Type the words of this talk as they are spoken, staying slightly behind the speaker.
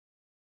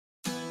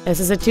This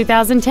is a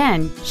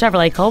 2010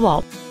 Chevrolet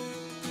Cobalt.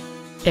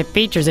 It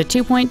features a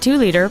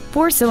 2.2-liter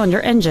four-cylinder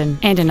engine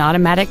and an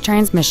automatic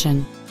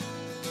transmission.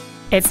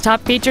 Its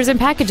top features and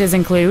packages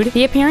include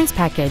the appearance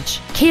package,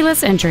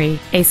 keyless entry,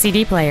 a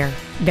CD player,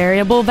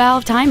 variable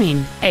valve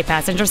timing, a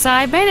passenger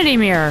side vanity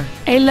mirror,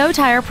 a low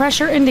tire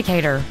pressure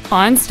indicator,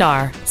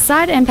 OnStar,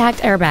 side impact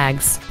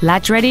airbags,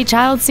 latch-ready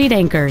child seat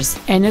anchors,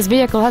 and this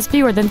vehicle has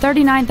fewer than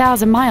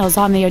 39,000 miles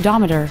on the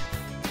odometer.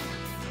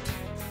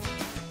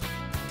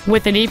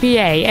 With an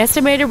EPA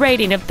estimated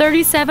rating of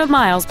 37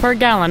 miles per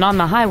gallon on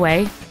the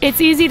highway,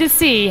 it's easy to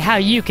see how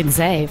you can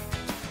save.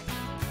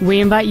 We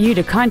invite you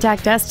to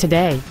contact us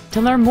today to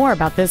learn more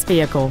about this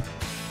vehicle.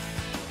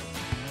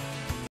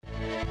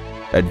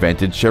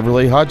 Advantage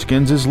Chevrolet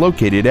Hodgkins is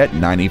located at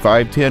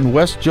 9510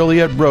 West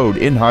Joliet Road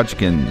in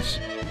Hodgkins.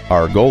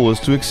 Our goal is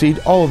to exceed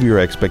all of your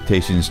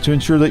expectations to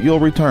ensure that you'll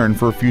return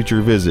for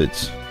future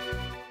visits.